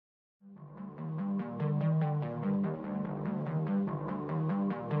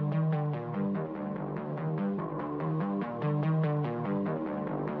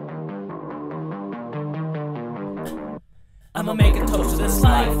I'ma make a toast to this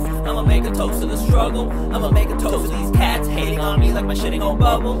life. I'ma make a toast to the struggle. I'ma make a toast to these cats hating on me like my shit ain't gon'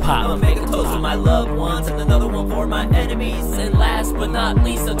 bubble. I'ma make a toast to my loved ones and another one for my enemies. And last but not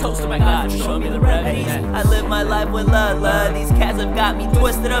least, a toast to my God for showing me the remedies. I live my life with love. These cats have got me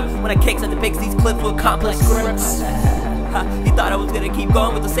twisted up. When I kicks at the pics, these clips with complex scripts. You thought I was gonna keep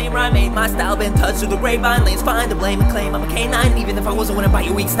going with the same rhyme. Ain't my style been touched through the grapevine. Lanes fine to blame and claim I'm a canine, even if I wasn't winning by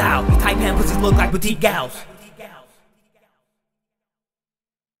your weak style. You tight pan pussies look like petite gals.